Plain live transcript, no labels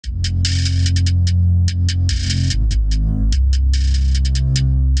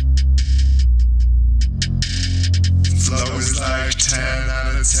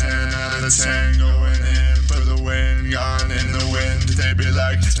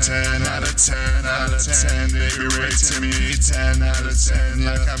10 out of 10 out of 10. They be rating me 10 out of 10.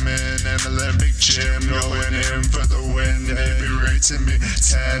 Like I'm in an Olympic gym, going in for the win. They be rating me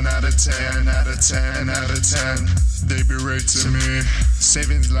 10 out of 10 out of 10 out of 10. They be rating me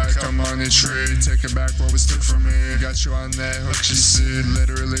savings like I'm on a tree, taking back what was took from me. Got you on that hook, you see,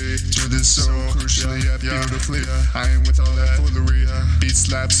 literally do this so crucially, yeah, beautifully. I ain't with all that foolery, beat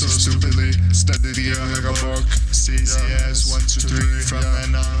slap so stupidly, study the air like a book. CCS 1, 2, 3 from that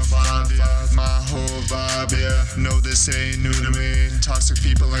 9 to 5, yeah. My whole vibe, yeah. No, this ain't new to me. Toxic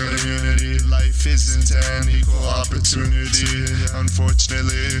people like immunity. Life isn't an equal opportunity.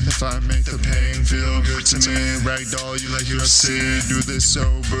 Unfortunately, if I make the pain feel good to me, ragdoll you like UFC. Do this so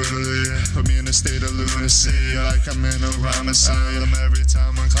brutally, put me in a state of lunacy, like I'm in a rhyme asylum. Every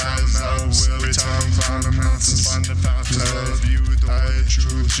time I'm climbing out, every time I'm climbing mountains, find the path to love you, the way,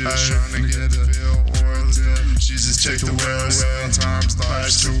 truth, just trying to get a feel or a deal. Jesus, take the wheel. Sometimes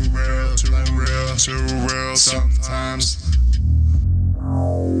life's too real, too real, too real. Sometimes.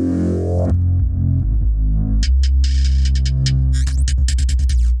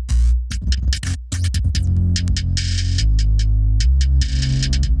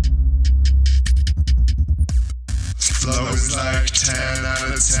 Flow is like 10 out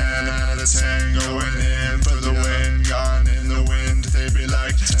of 10 out of 10. Going in for the win, gone in the wind. They be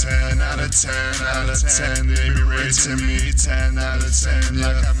like 10 out of 10 out of 10. They be rating me 10 out of 10.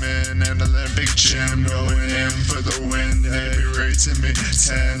 Like I'm in an Olympic gym, going in for the win. They be rating me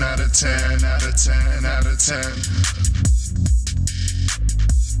 10 out of 10 out of 10 out of 10.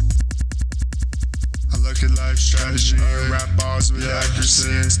 Look at life strategy, rap bars with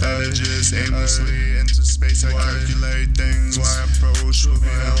accuracy instead of just aimlessly into space. I calculate things, why approach will be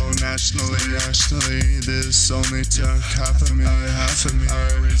known nationally. This only took half of me.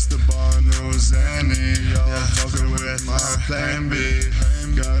 I raised the bar, knows any. Y'all fucking with my plan B.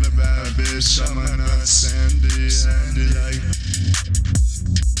 Got a bad bitch on my nuts, Sandy like.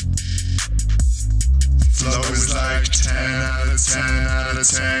 Flow is like 10 out of 10 out of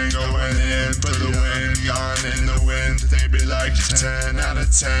 10. Going in for the win, gone in the wind. They be like 10 out of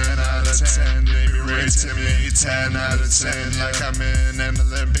 10 out of 10. They be rating me 10 out of 10. Like I'm in an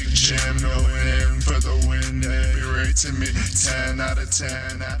Olympic gym, going in for the win. They be rating me 10 out of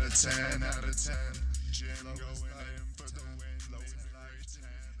 10 out of 10 out of 10. Gym going